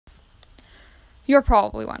You're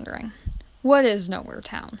probably wondering, what is Nowhere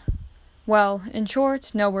Town? Well, in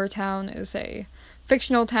short, Nowhere Town is a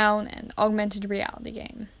fictional town and augmented reality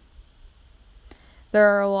game. There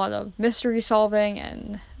are a lot of mystery solving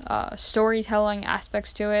and storytelling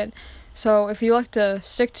aspects to it, so if you like to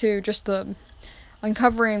stick to just the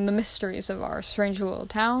uncovering the mysteries of our strange little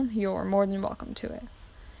town, you're more than welcome to it.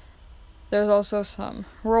 There's also some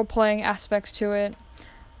role-playing aspects to it,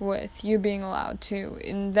 with you being allowed to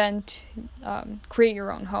invent, create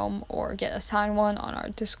your own home, or get assigned one on our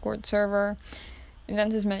Discord server,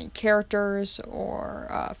 invent as many characters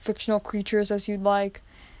or fictional creatures as you'd like,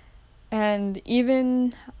 and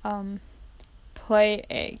even play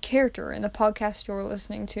a character in the podcast you're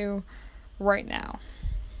listening to right now.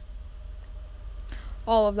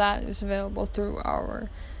 All of that is available through our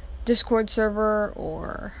Discord server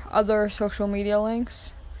or other social media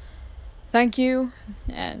links. Thank you,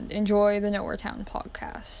 and enjoy the Nowhere Town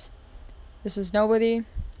podcast. This is Nobody,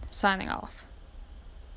 signing off.